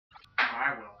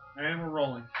And we're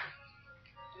rolling.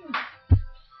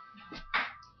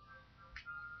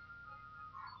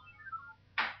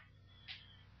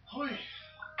 Hoy.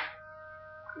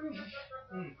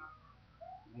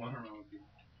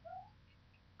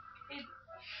 Hey,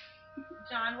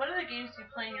 John, what other games do you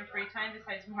play in your free time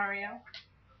besides Mario?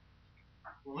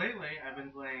 Well, lately I've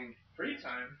been playing Free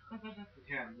time?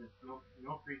 Yeah,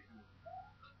 no free time.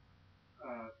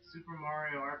 Super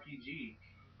Mario RPG.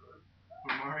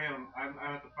 Where I'm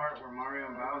at the part where Mario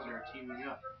and Bowser are teaming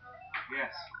up.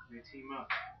 Yes, they team up.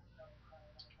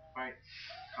 Fight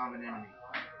common enemy.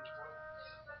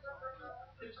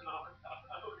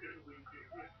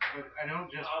 But I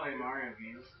don't just play Mario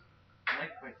games. I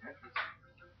like to play Tetris.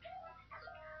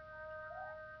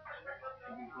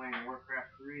 I've been playing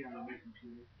Warcraft 3 on the new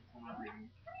computer. It's on operating.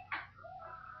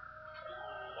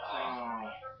 Oh.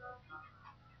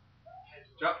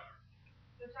 Jump.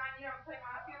 So, John, you don't play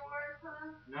Mafia Wars,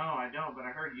 huh? No, I don't, but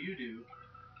I heard you do.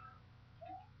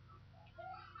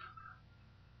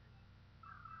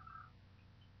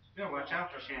 Yeah, watch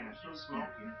out for Shannon. She'll smoke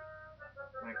you.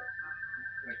 Like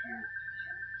you're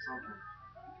something.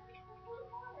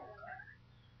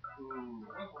 Ooh,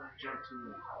 jump too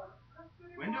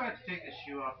late. When do I have to take this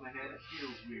shoe off my head? It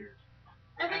feels weird.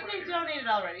 I think they donated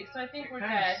already, so I think we're good.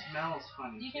 It smells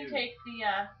funny. You can too. take the,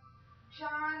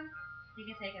 John, you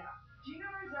can take it off. do you know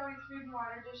where Zoe's food and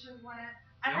water dishes went?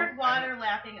 I heard water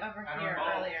lapping over here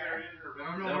earlier.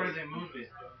 I don't know where they moved it.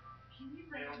 Can you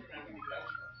bring it back out of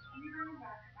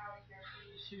here,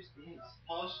 please? Shoe stinks.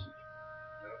 Pause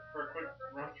for a quick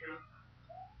run through.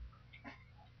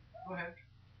 Go ahead.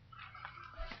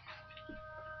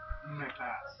 You may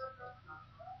pass.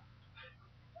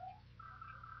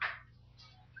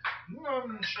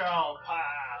 None shall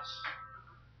pass.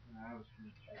 That was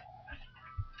pretty true.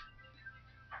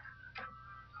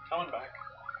 Coming back.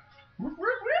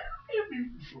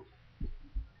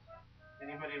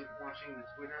 Anybody watching the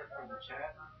Twitter or the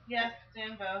chat? Yes,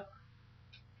 doing both.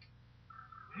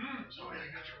 So I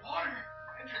got your water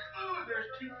and your food. There's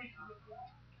 2 pieces of food.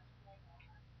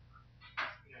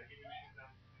 Yeah, give me a shit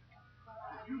down.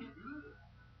 It feels good.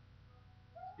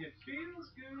 It feels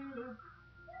good.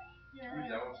 Yeah.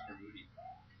 Who's that one's for Moody?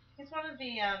 He's one of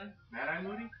the, Mad Eye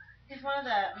Moody? he's one of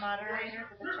the moderators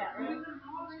of the chat room.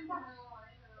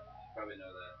 Probably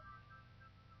know that.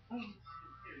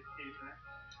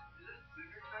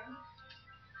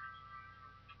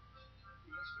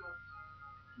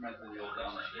 Reminds me of the old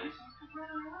Dallas days.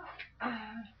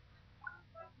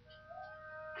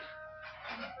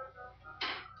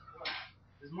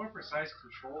 There's more precise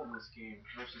control in this game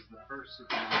versus the first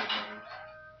Super Mario Brothers.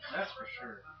 That's for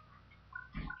sure.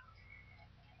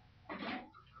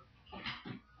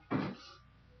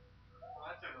 Well,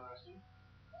 that's interesting.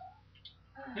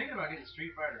 I'm thinking about getting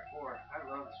Street Fighter 4. I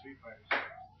love the Street Fighter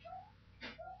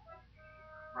series.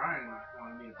 Brian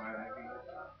wanted me to buy that game.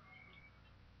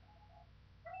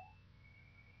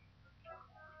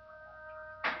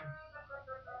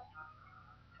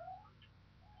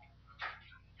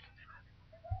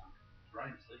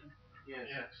 Brian sleeping? Yes.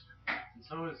 Yes. And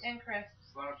so is And Chris.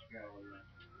 Slouch Gallery.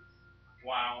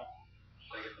 Wow.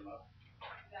 Should I get them up?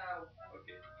 No.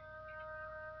 Okay.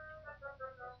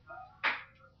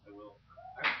 I will.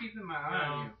 I'm keeping my eye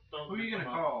on you. Who are you going to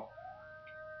call?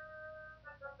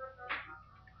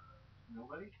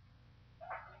 Nobody?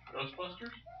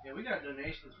 Ghostbusters? Yeah, we got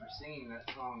donations for singing that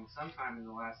song sometime in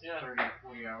the last 30 or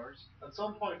 40 hours. At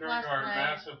some point during Last our night.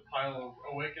 massive pile of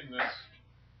awakenness,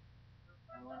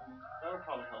 that would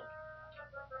probably help.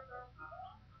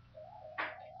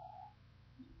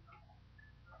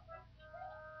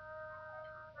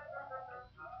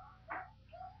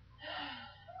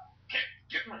 Can't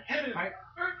get my head in.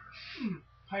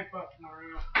 Pipe up,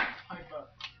 Mario. Pipe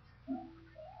up.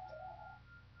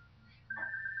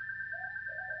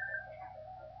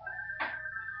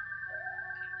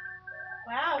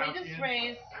 Wow, we just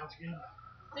raised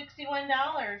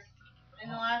 $61 in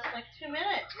the last, 2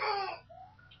 minutes.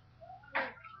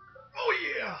 Oh,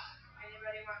 yeah.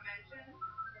 Anybody want mention?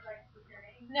 I'd like to put your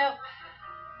name.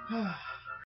 Nope.